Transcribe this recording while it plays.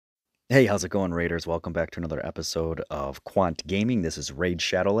Hey, how's it going, Raiders? Welcome back to another episode of Quant Gaming. This is Raid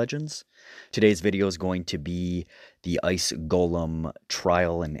Shadow Legends. Today's video is going to be the Ice Golem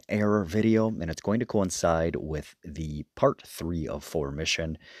trial and error video, and it's going to coincide with the part 3 of 4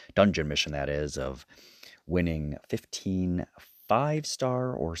 mission, dungeon mission that is, of winning 15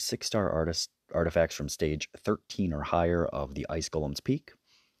 5-star or 6-star artifacts from stage 13 or higher of the Ice Golem's Peak.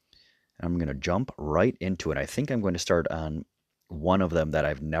 And I'm going to jump right into it. I think I'm going to start on one of them that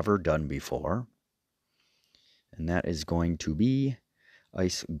I've never done before. And that is going to be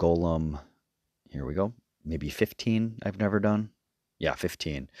Ice Golem. Here we go. Maybe 15 I've never done. Yeah,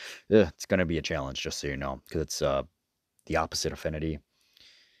 15. It's going to be a challenge, just so you know, because it's the opposite affinity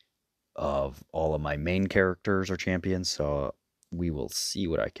of all of my main characters or champions. So we will see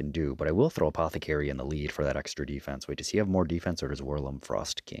what I can do. But I will throw Apothecary in the lead for that extra defense. Wait, does he have more defense or does Whirlum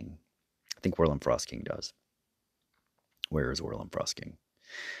Frost King? I think Whirlum Frost King does. Where is Whirlum Frost King?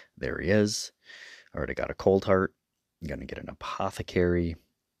 There he is. Already got a Cold Heart. I'm going to get an Apothecary.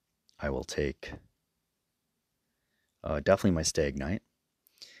 I will take definitely my Stagnite.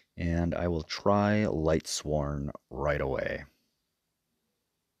 And I will try Lightsworn right away.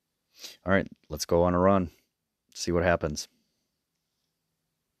 All right, let's go on a run. See what happens.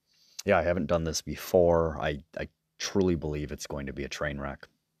 Yeah, I haven't done this before. I truly believe it's going to be a train wreck.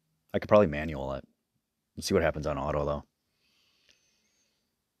 I could probably manual it. Let's see what happens on auto, though.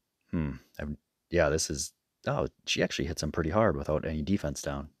 Yeah, this is... Oh, she actually hits him pretty hard without any defense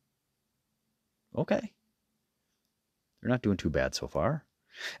down. Okay. They're not doing too bad so far.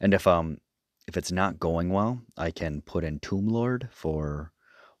 And if it's not going well, I can put in Tomb Lord for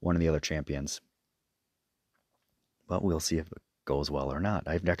one of the other champions. But we'll see if it goes well or not.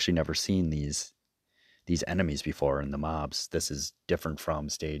 I've actually never seen these enemies before in the mobs. This is different from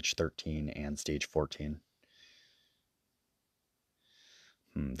stage 13 and stage 14.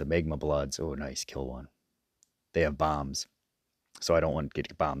 The Magma Bloods. Oh, nice. Kill one. They have bombs. So I don't want to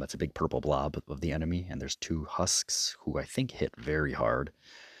get bombed. That's a big purple blob of the enemy. And there's 2 husks who I think hit very hard.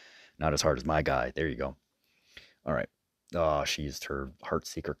 Not as hard as my guy. There you go. All right. Oh, she used her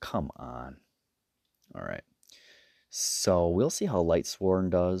Heartseeker. Come on. All right. So we'll see how Lightsworn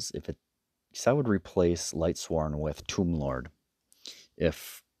does. So I would replace Lightsworn with Tomb Lord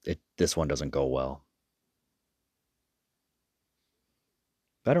if this one doesn't go well.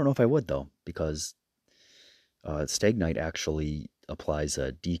 I don't know if I would, though, because Stagnite actually applies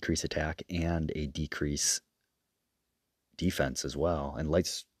a decrease attack and a decrease defense as well. And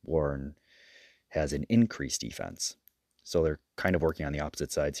Lightsworn has an increased defense. So they're kind of working on the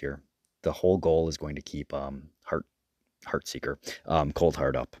opposite sides here. The whole goal is going to keep Heartseeker, Cold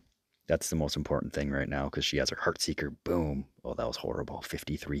Heart up. That's the most important thing right now because she has her Heartseeker. Boom. Oh, that was horrible.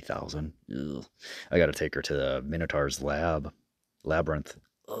 53,000. I got to take her to the Minotaur's labyrinth.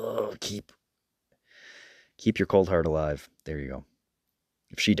 Oh, keep your Cold Heart alive. There you go.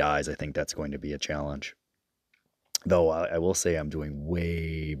 If she dies, I think that's going to be a challenge. Though I will say I'm doing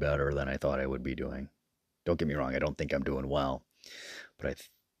way better than I thought I would be doing. Don't get me wrong. I don't think I'm doing well. But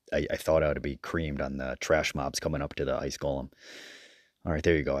I thought I would be creamed on the trash mobs coming up to the Ice Golem. All right,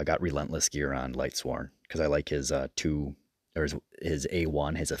 there you go. I got Relentless gear on Lightsworn because I like his his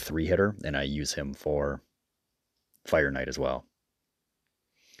A1, his a 3-hitter, and I use him for Fire Knight as well.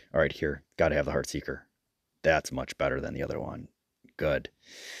 All right, here. Got to have the Heartseeker. That's much better than the other one. Good.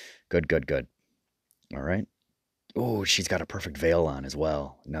 Good. All right. Oh, she's got a perfect veil on as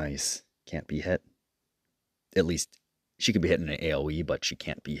well. Nice. Can't be hit. At least she could be hit in an AoE, but she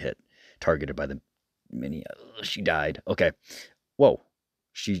can't be hit. Targeted by the mini. She died. Okay. Whoa.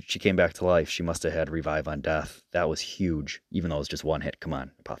 She came back to life. She must have had revive on death. That was huge. Even though it was just 1 hit. Come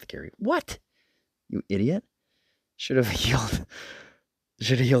on, Apothecary. What? You idiot. Should have healed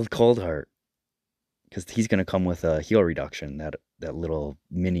Cold Heart. Because he's going to come with a heal reduction. That little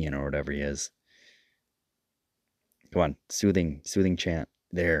minion or whatever he is. Come on. Soothing chant.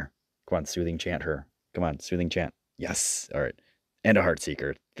 There. Come on, soothing chant her. Come on, soothing chant. Yes. All right. And a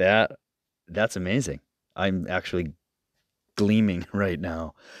Heartseeker. That's amazing. I'm actually gleaming right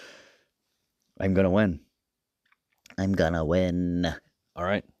now. I'm going to win. I'm going to win. All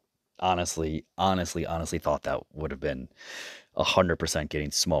right. Honestly thought that would have been 100%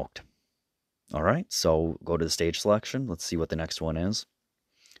 getting smoked. All right. So go to the stage selection. Let's see what the next one is.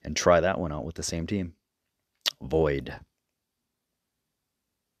 And try that one out with the same team. Void.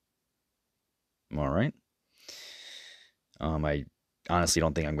 All right. I honestly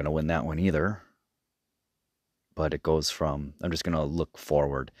don't think I'm going to win that one either. But it goes from, I'm just going to look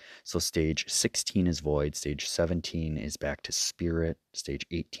forward. So stage 16 is Void. Stage 17 is back to Spirit. Stage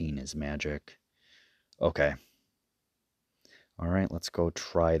 18 is Magic. Okay. All right, let's go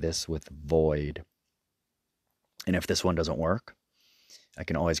try this with Void. And if this one doesn't work, I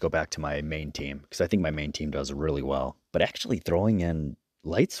can always go back to my main team because I think my main team does really well. But actually throwing in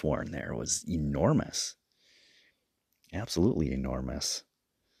Lightsworn there was enormous. Absolutely enormous.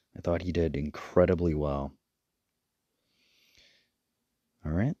 I thought he did incredibly well.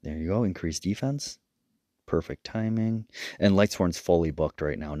 All right, there you go. Increased defense. Perfect timing. And Lightsworn's fully booked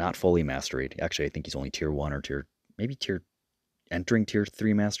right now, not fully masteried. Actually, I think he's only tier 1 or maybe entering tier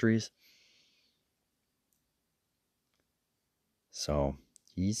 3 masteries. So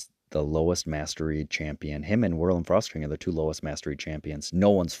he's the lowest mastery champion. Him and Whirl and Frostking are the two lowest mastery champions. No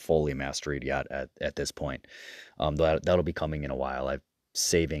one's fully masteried yet at this point. That'll be coming in a while. I'm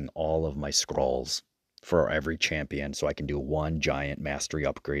saving all of my scrolls for every champion so I can do one giant mastery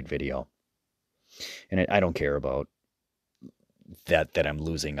upgrade video. And I don't care about that I'm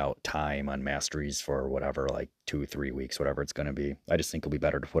losing out time on masteries for whatever, like 2-3 weeks, whatever it's going to be. I just think it'll be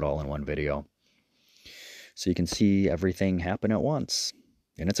better to put all in one video. So you can see everything happen at once.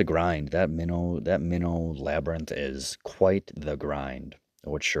 And it's a grind. That minnow labyrinth is quite the grind.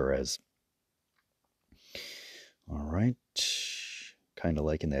 Oh, it sure is. All right. Kind of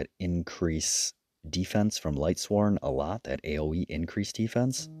liking that increase defense from Lightsworn a lot. That AoE increase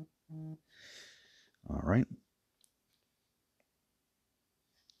defense. All right.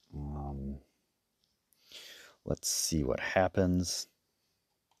 Let's see what happens.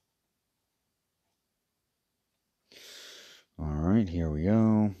 All right, here we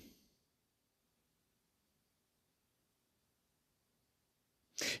go.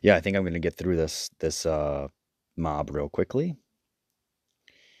 Yeah, I think I'm going to get through this mob real quickly.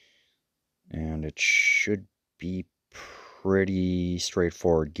 And it should be pretty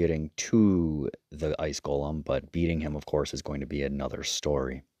straightforward getting to the Ice Golem, but beating him, of course, is going to be another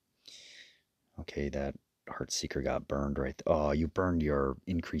story. Okay, that Heartseeker got burned right. Oh, you burned your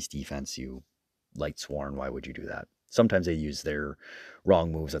increased defense, you Lightsworn. Why would you do that? Sometimes they use their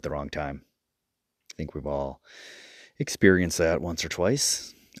wrong moves at the wrong time. I think we've all experienced that once or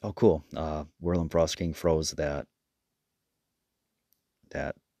twice. Oh, cool. Whirl and Frostking froze that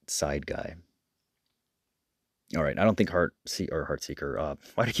side guy. All right, I don't think Heartseeker.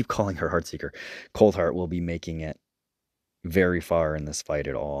 Why do I keep calling her Heartseeker? Coldheart will be making it very far in this fight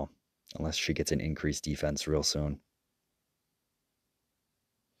at all, unless she gets an increased defense real soon.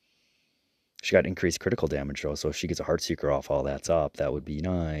 She got increased critical damage though, so if she gets a Heartseeker off all that's up, that would be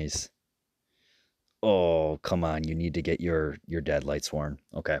nice. Oh, come on, you need to get your dead Lightsworn.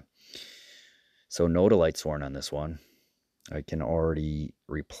 Okay. So no to Lightsworn on this one. I can already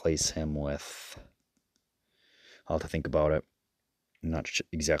replace him with... I'll have to think about it. I'm not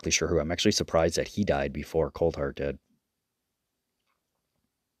exactly sure who. I'm actually surprised that he died before Coldheart did.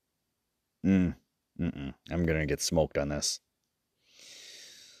 I'm going to get smoked on this.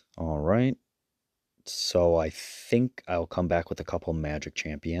 All right. So I think I'll come back with a couple magic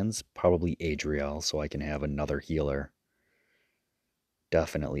champions. Probably Adriel, so I can have another healer.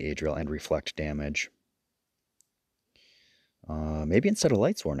 Definitely Adriel and reflect damage. Maybe instead of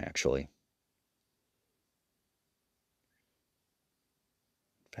Lightsworn, actually.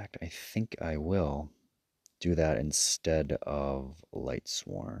 In fact, I think I will do that instead of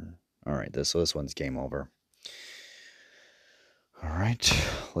Lightsworn. All right, so this one's game over. All right,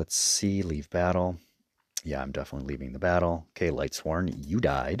 let's see. Leave battle. Yeah, I'm definitely leaving the battle. Okay, Lightsworn, you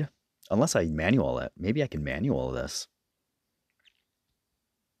died. Unless I manual it. Maybe I can manual this.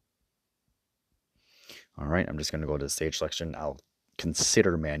 All right, I'm just going to go to the stage selection. I'll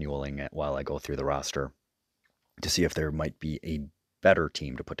consider manualing it while I go through the roster to see if there might be a better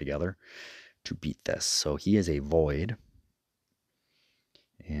team to put together to beat this. So he is a Void.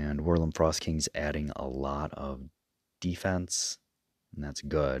 And Whirl and Frostking's adding a lot of defense. And that's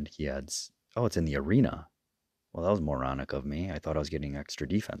good. He adds... Oh, it's in the arena. Well, that was moronic of me. I thought I was getting extra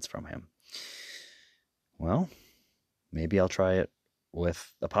defense from him. Well, maybe I'll try it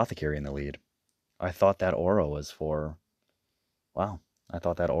with Apothecary in the lead. I thought that aura was for... Wow. I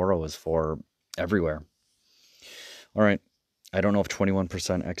thought that aura was for everywhere. All right. I don't know if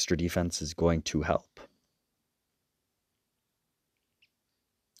 21% extra defense is going to help.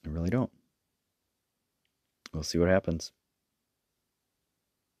 I really don't. We'll see what happens.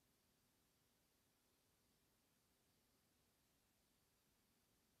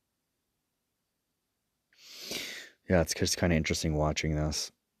 Yeah, it's just kind of interesting watching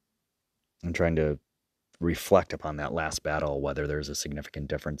this. I'm trying to reflect upon that last battle, whether there's a significant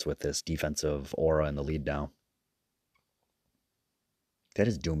difference with this defensive aura in the lead now. That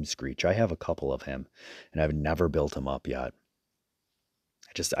is Doomscreech. I have a couple of him, and I've never built him up yet.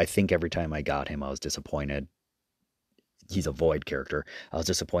 I think every time I got him, I was disappointed. he's a void character. I was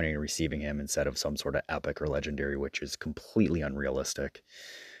disappointed in receiving him instead of some sort of epic or legendary, which is completely unrealistic.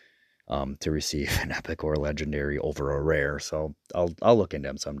 To receive an epic or legendary over a rare. So I'll look into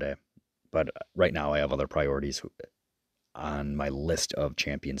him someday. But right now I have other priorities on my list of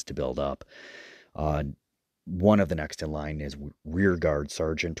champions to build up. Uh, one of the next in line is Rear Guard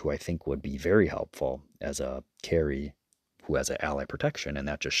Sergeant, who I think would be very helpful as a carry who has an ally protection, and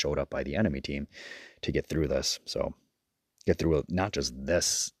that just showed up by the enemy team to get through this. So get through not just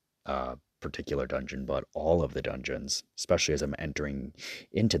this particular dungeon, but all of the dungeons, especially as I'm entering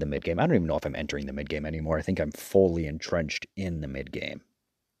into the mid game. I don't even know if I'm entering the mid game anymore. I think I'm fully entrenched in the mid game.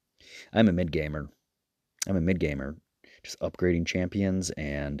 I'm a mid gamer. I'm a mid gamer, just upgrading champions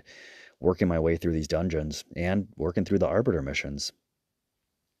and working my way through these dungeons and working through the Arbiter missions.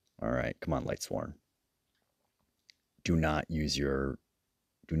 All right, come on, Lightsworn. Do not use your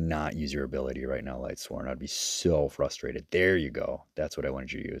ability right now, Lightsworn. I'd be so frustrated. There you go. That's what I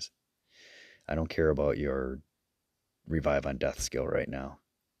wanted you to use. I don't care about your revive on death skill right now.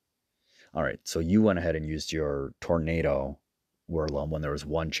 All right, so you went ahead and used your tornado Whirlum when there was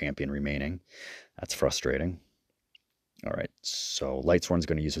one champion remaining. That's frustrating. All right, so Lightsworn's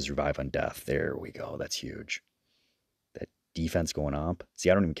going to use his revive on death. There we go. That's huge. That defense going up. See,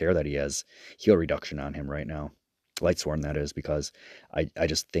 I don't even care that he has heal reduction on him right now. Lightsworn, that is, because I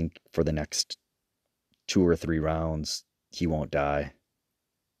just think for the next 2 or 3 rounds, he won't die.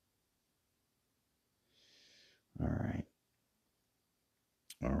 All right.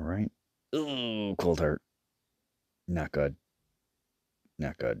 All right. Ooh, Cold Heart. Not good.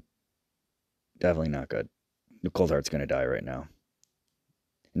 Not good. Definitely not good. Cold Heart's going to die right now.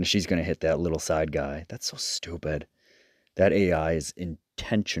 And she's going to hit that little side guy. That's so stupid. That AI is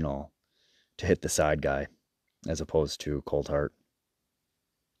intentional to hit the side guy as opposed to Cold Heart.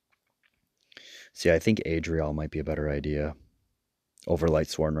 See, I think Adriel might be a better idea over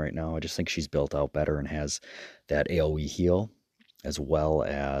Lightsworn right now. I just think she's built out better and has that AoE heal as well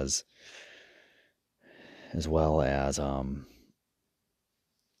as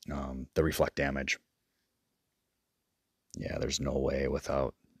the reflect damage. Yeah, there's no way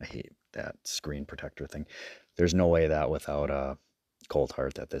without, I hate that screen protector thing. There's no way that without Cold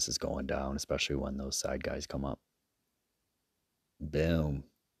Heart that this is going down, especially when those side guys come up. Boom.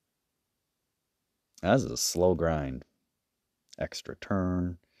 That's a slow grind. Extra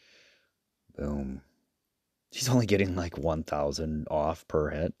turn. Boom. She's only getting like 1,000 off per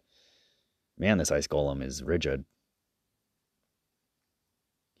hit. Man, this Ice Golem is rigid.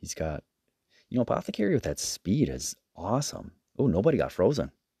 He's got, Apothecary with that speed is awesome. Oh, nobody got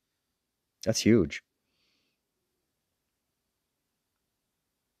frozen. That's huge.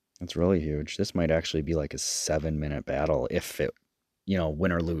 That's really huge. This might actually be like a 7-minute battle. If it,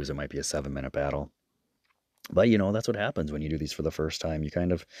 win or lose, it might be a 7-minute battle. But, that's what happens when you do these for the first time. You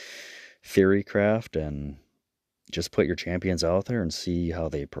kind of theory craft and just put your champions out there and see how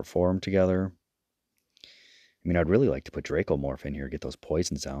they perform together. I mean, I'd really like to put Dracomorph in here, get those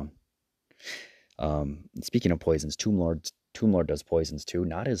poisons down. Speaking of poisons, Tomb Lord does poisons too.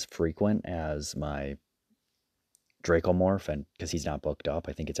 Not as frequent as my Dracomorph, and because he's not booked up,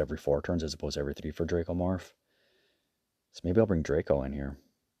 I think it's every 4 turns as opposed to every 3 for Dracomorph. So maybe I'll bring Draco in here.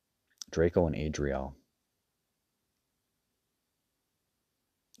 Draco and Adriel.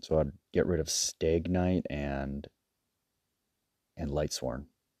 So I'd get rid of Stagnite and Lightsworn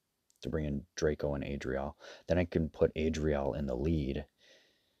to bring in Draco and Adriel. Then I can put Adriel in the lead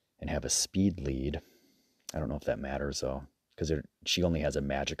and have a speed lead. I don't know if that matters though, because she only has a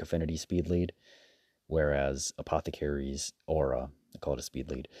magic affinity speed lead, whereas Apothecary's aura, I call it a speed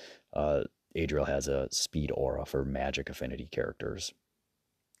lead, Adriel has a speed aura for magic affinity characters,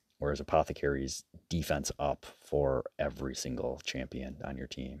 whereas Apothecary's defense up for every single champion on your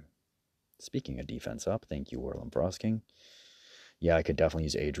team. Speaking of defense up, thank you, Whirlum Frostking. Yeah, I could definitely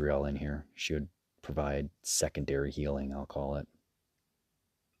use Adriel in here. She would provide secondary healing, I'll call it.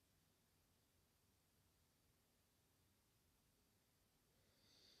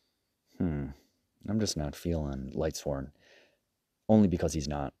 I'm just not feeling Lightsworn. Only because he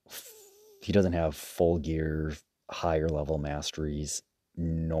doesn't have full gear, higher level masteries,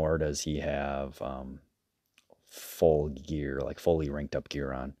 nor does he have full gear, like fully ranked up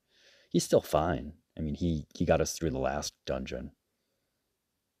gear on. He's still fine. I mean, he got us through the last dungeon.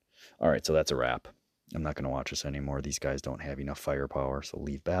 All right, so that's a wrap. I'm not going to watch this anymore. These guys don't have enough firepower, so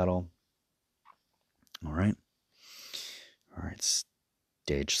leave battle. All right. All right,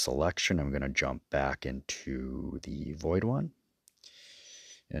 stage selection. I'm going to jump back into the Void one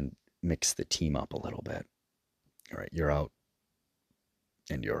and mix the team up a little bit. All right, you're out.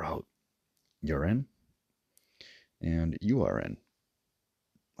 And you're out. You're in. And you are in.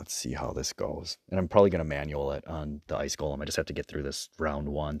 Let's see how this goes. And I'm probably going to manual it on the Ice Golem. I just have to get through this round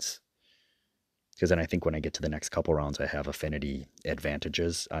once. Because then I think when I get to the next couple rounds, I have affinity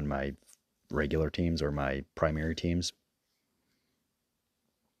advantages on my regular teams or my primary teams.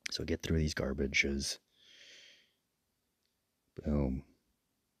 So get through these garbages. Boom.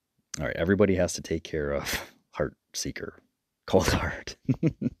 All right, everybody has to take care of Heart Seeker. Cold Heart.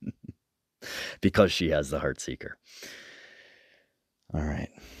 Because she has the Heart Seeker. All right.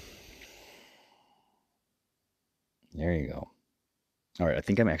 There you go. All right, I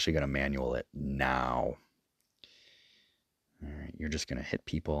think I'm actually going to manual it now. All right, you're just going to hit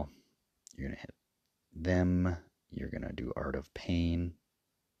people. You're going to hit them. You're going to do Art of Pain.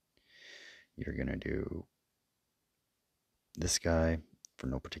 You're going to do this guy for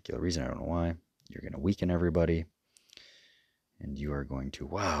no particular reason. I don't know why. You're going to weaken everybody. And you are going to,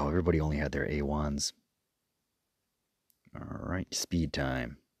 wow, everybody only had their A1s. All right, speed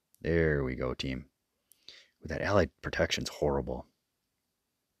time. There we go, team. With that allied protection's horrible.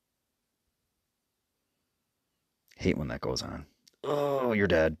 Hate when that goes on. Oh, you're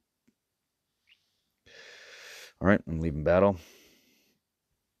dead. All right, I'm leaving battle.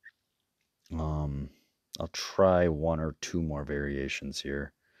 I'll try one or two more variations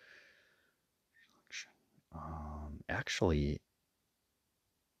here. Actually,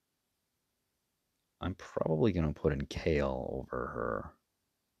 I'm probably going to put in Kale over her.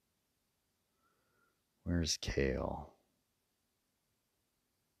 Where's Kale?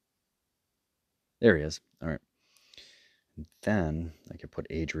 There he is. All right. And then I could put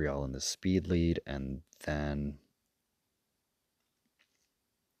Adriel in the speed lead, and then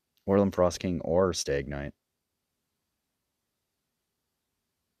Orlem Frost King or Stag Knight.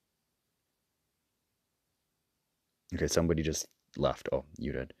 Okay, somebody just left. Oh,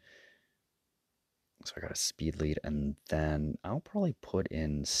 you did. So I got a speed lead, and then I'll probably put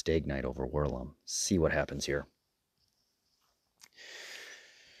in Stag Knight over Whirlum. See what happens here.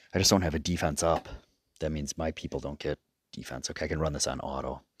 I just don't have a defense up. That means my people don't get defense. Okay, I can run this on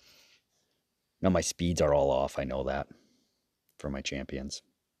auto. Now my speeds are all off. I know that for my champions.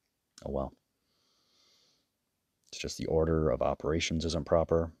 Oh well. It's just the order of operations isn't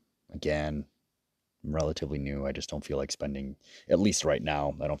proper. Again, I'm relatively new. I just don't feel like spending, at least right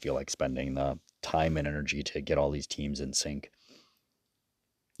now, I don't feel like spending the time and energy to get all these teams in sync.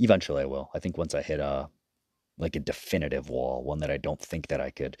 Eventually I will. I think once I hit a definitive wall, one that I don't think that I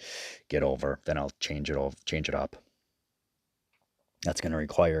could get over, then I'll change it up. That's going to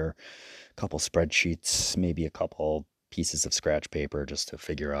require a couple spreadsheets, maybe a couple pieces of scratch paper just to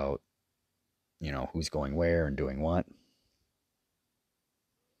figure out, who's going where and doing what.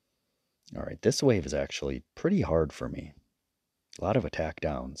 All right, this wave is actually pretty hard for me. A lot of attack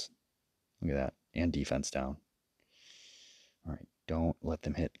downs. Look at that. And defense down. All right, don't let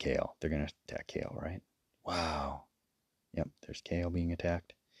them hit Kale. They're going to attack Kale, right? Wow. Yep, there's Kale being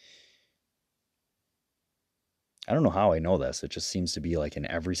attacked. I don't know how I know this. It just seems to be like in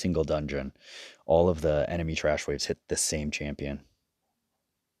every single dungeon, all of the enemy trash waves hit the same champion.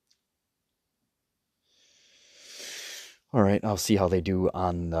 All right, I'll see how they do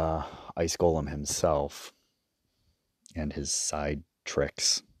on the Ice Golem himself and his side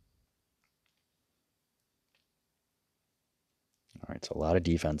tricks. All right, so a lot of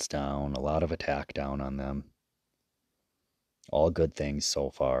defense down, a lot of attack down on them. All good things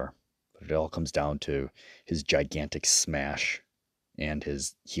so far. But it all comes down to his gigantic smash and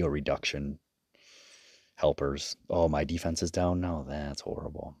his heal reduction helpers. Oh, my defense is down now? That's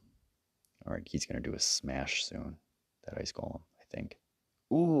horrible. All right, he's going to do a smash soon. That Ice Golem, I think.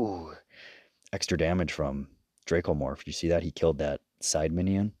 Ooh, extra damage from Dracomorph. You see that? He killed that side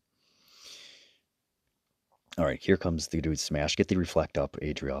minion. All right, here comes the dude smash. Get the reflect up,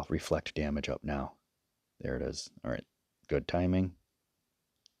 Adriel. Reflect damage up now. There it is. All right, good timing.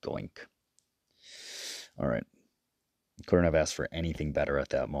 Goink. All right. Couldn't have asked for anything better at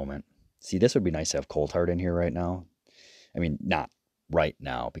that moment. See, this would be nice to have Cold Heart in here right now. I mean, not right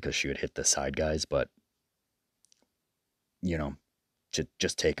now because she would hit the side guys, but, to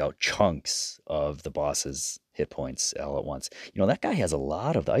just take out chunks of the boss's hit points all at once. That guy has the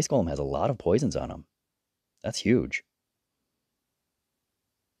Ice Golem has a lot of poisons on him. That's huge.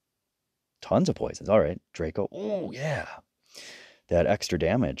 Tons of poisons. All right, Draco. Oh, yeah. That extra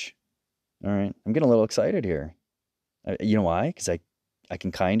damage. All right, I'm getting a little excited here. You know why? Because I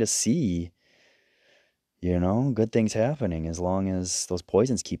can kind of see, good things happening as long as those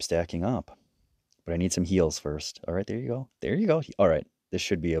poisons keep stacking up. But I need some heals first. All right, there you go. There you go. All right, this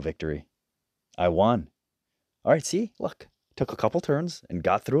should be a victory. I won. All right, see? Look. Took a couple turns and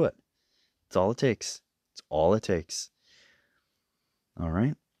got through it. That's all it takes. That's all it takes. All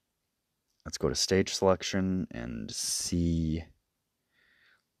right. Let's go to stage selection and see.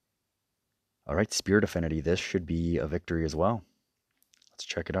 All right, Spirit Affinity. This should be a victory as well. Let's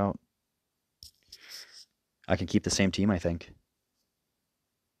check it out. I can keep the same team, I think.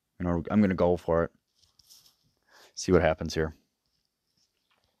 I'm going to go for it. See what happens here.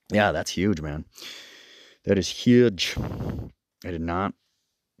 Yeah, that's huge, man. That is huge. I did not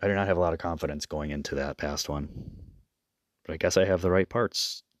have a lot of confidence going into that past one. But I guess I have the right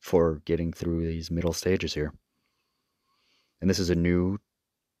parts for getting through these middle stages here. And this is a new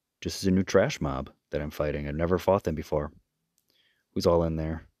trash mob that I'm fighting. I've never fought them before. Who's all in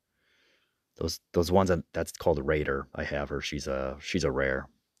there? Those ones that's called a Raider. I have her. She's a rare.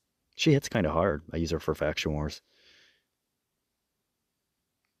 She hits kind of hard. I use her for Faction Wars.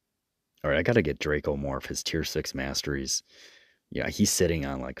 All right, I got to get Draco more of his tier 6 masteries. Yeah, he's sitting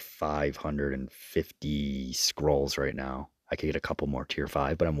on like 550 scrolls right now. I could get a couple more tier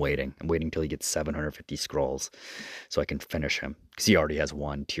 5, but I'm waiting. I'm waiting till he gets 750 scrolls so I can finish him. Because he already has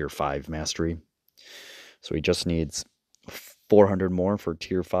one tier 5 mastery. So he just needs 400 more for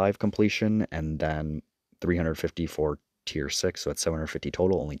tier 5 completion and then 350 for tier 6. So that's 750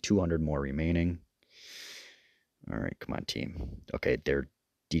 total. Only 200 more remaining. All right, come on, team. Okay, they're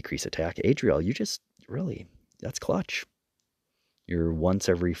decrease attack. Adriel, you just really, that's clutch. You're once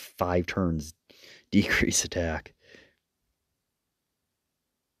every 5 turns decrease attack.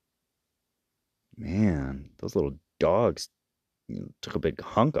 Man, those little dogs took a big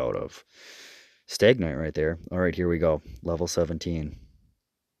hunk out of Stagnite right there. All right, here we go. Level 17.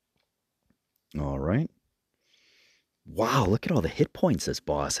 All right. Wow, look at all the hit points this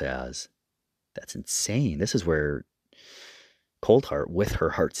boss has. That's insane. This is where Coldheart, with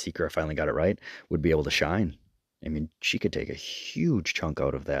her Heartseeker, I finally got it right, would be able to shine. I mean, she could take a huge chunk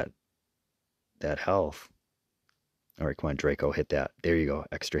out of that health. All right, come on, Draco, hit that. There you go.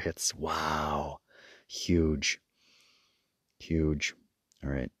 Extra hits. Wow. Huge. Huge.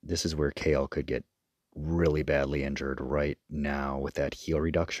 All right, this is where Kale could get really badly injured right now with that heal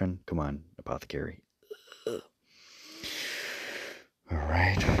reduction. Come on, Apothecary. All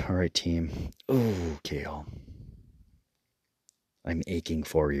right, team. Oh, Kale. I'm aching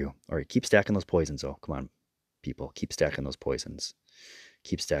for you. All right, keep stacking those poisons, though. Come on, people. Keep stacking those poisons.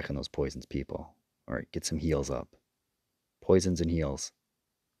 Keep stacking those poisons, people. All right, get some heals up. Poisons and heals.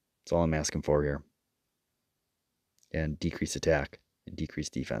 That's all I'm asking for here. And decrease attack and decrease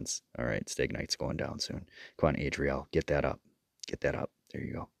defense. All right, Stagnite's going down soon. Come on, Adriel. Get that up. Get that up. There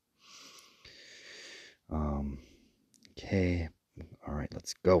you go. Okay. All right,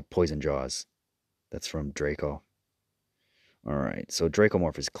 let's go. Poison Jaws. That's from Draco. All right, so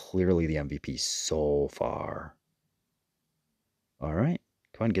Dracomorph is clearly the MVP so far. All right,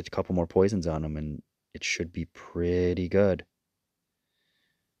 come on, get a couple more poisons on him, and it should be pretty good.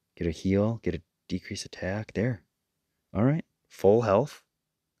 Get a heal, get a decrease attack. There. All right, full health.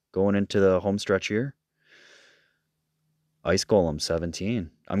 Going into the home stretch here. Ice Golem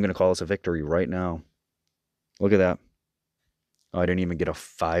 17. I'm going to call this a victory right now. Look at that. Oh, I didn't even get a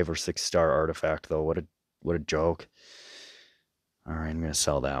 5 or 6 star artifact, though. What a joke. All right, I'm going to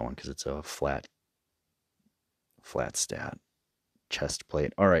sell that one because it's a flat stat. Chest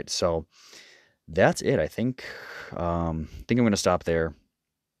plate. All right, so that's it. I think I'm going to stop there.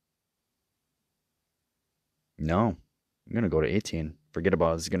 No, I'm going to go to 18. Forget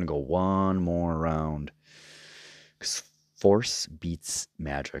about it. It's going to go one more round. Because Force beats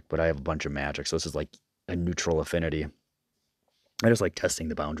Magic, but I have a bunch of Magic, so this is like a neutral affinity. I just like testing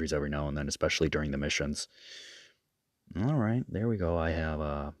the boundaries every now and then, especially during the missions. All right, there we go.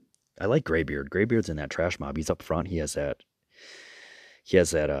 I like Greybeard. Greybeard's in that trash mob. He's up front. He has that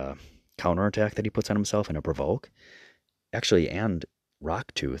counter attack that he puts on himself and a provoke. Actually, and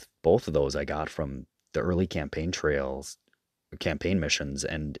Rocktooth. Both of those I got from the early campaign missions,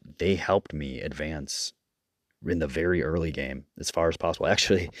 and they helped me advance in the very early game as far as possible.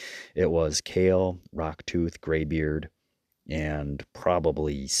 Actually, it was Kale, Rocktooth, Greybeard, and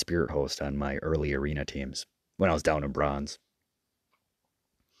probably Spirit Host on my early arena teams when I was down in bronze.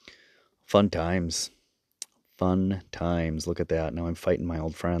 Fun times. Fun times. Look at that. Now I'm fighting my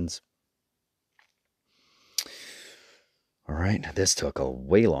old friends. All right. This took a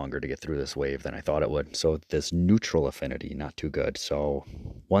way longer to get through this wave than I thought it would. So this neutral affinity, not too good. So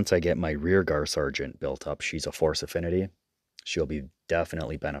once I get my Rearguard Sergeant built up, she's a force affinity. She'll be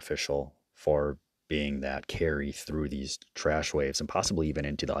definitely beneficial for being that carry through these trash waves and possibly even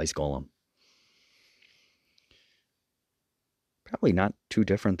into the Ice Golem. Probably not too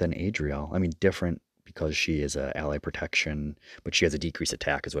different than Adriel. I mean, different because she is a ally protection, but she has a decrease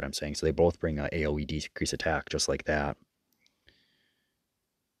attack is what I'm saying. So they both bring a AoE decrease attack just like that.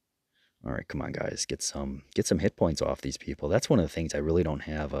 All right, come on, guys, get some hit points off these people. That's one of the things I really don't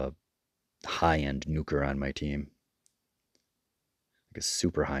have a high-end nuker on my team. Like a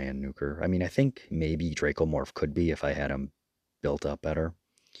super high-end nuker. I mean, I think maybe Dracomorph could be if I had him built up better.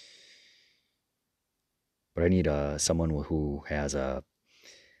 But I need someone who has on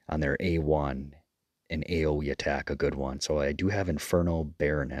their A1 an AoE attack, a good one. So I do have Inferno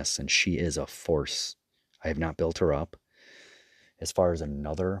Baroness, and she is a force. I have not built her up. As far as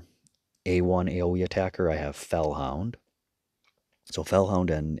another A1 AoE attacker, I have Fellhound. So Fellhound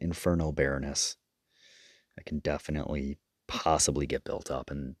and Inferno Baroness, I can definitely possibly get built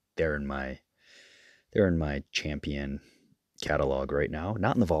up, and they're in my champion catalog right now.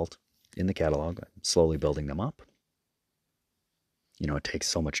 Not in the vault, in the catalog. I'm slowly building them up. You know, it takes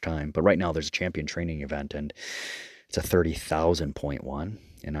so much time. But right now there's a champion training event, and it's a 30,000 point one,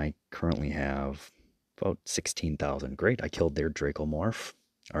 and I currently have about 16,000. Great, I killed their Dracomorph.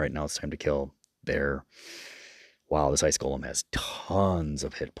 All right, now it's time to kill their... Wow, this Ice Golem has tons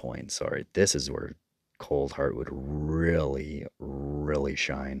of hit points. All right, this is where Cold Heart would really, really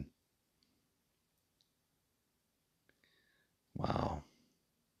shine. Wow.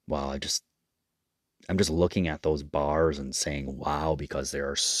 Wow, I'm just looking at those bars and saying wow, because there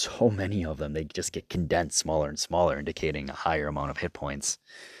are so many of them. They just get condensed smaller and smaller, indicating a higher amount of hit points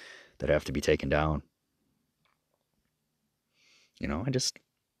that have to be taken down. You know, I just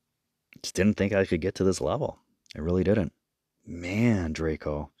didn't think I could get to this level. I really didn't. Man,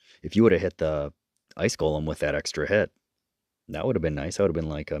 Draco, if you would have hit the Ice Golem with that extra hit, that would have been nice. That would have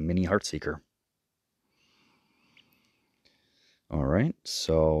been like a mini Heartseeker. All right,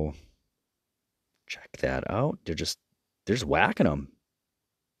 so check that out. They're just whacking them,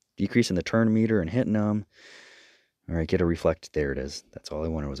 decreasing the turn meter and hitting them. All right, get a reflect. There it is. That's all I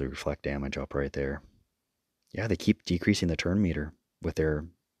wanted was a reflect damage up right there. Yeah, they keep decreasing the turn meter with their...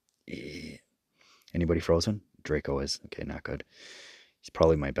 Anybody frozen? Draco is. Okay, not good. He's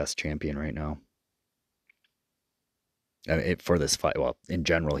probably my best champion right now. For this fight, well, in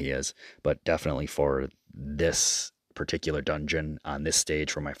general he is, but definitely for this particular dungeon on this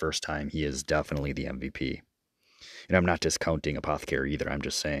stage for my first time, he is definitely the MVP. And I'm not discounting Apothecary either. I'm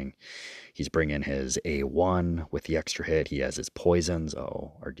just saying he's bringing his A1 with the extra hit. He has his poisons.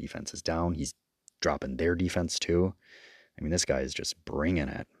 Oh, our defense is down. He's dropping their defense too. I mean, this guy is just bringing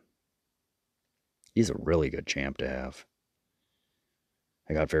it. He's a really good champ to have.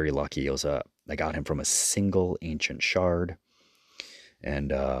 I got very lucky. I got him from a single ancient shard.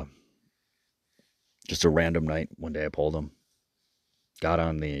 And just a random night, one day I pulled him. Got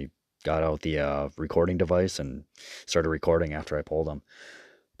out the recording device and started recording after I pulled him.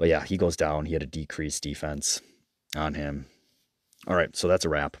 But yeah, he goes down. He had a decreased defense on him. All right, so that's a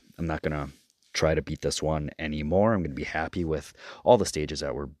wrap. I'm not going to try to beat this one anymore. I'm going to be happy with all the stages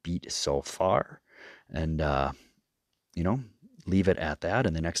that were beat so far. And, you know, leave it at that.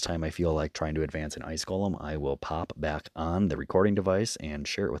 And the next time I feel like trying to advance an Ice Golem, I will pop back on the recording device and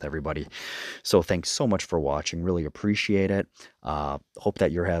share it with everybody. So thanks so much for watching. Really appreciate it. Hope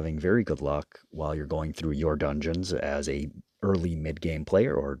that you're having very good luck while you're going through your dungeons as a early mid-game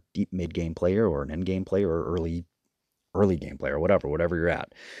player or deep mid-game player or an end-game player or early game player, whatever you're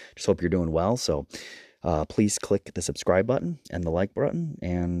at. Just hope you're doing well. So please click the subscribe button and the like button,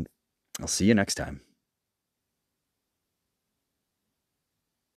 and I'll see you next time.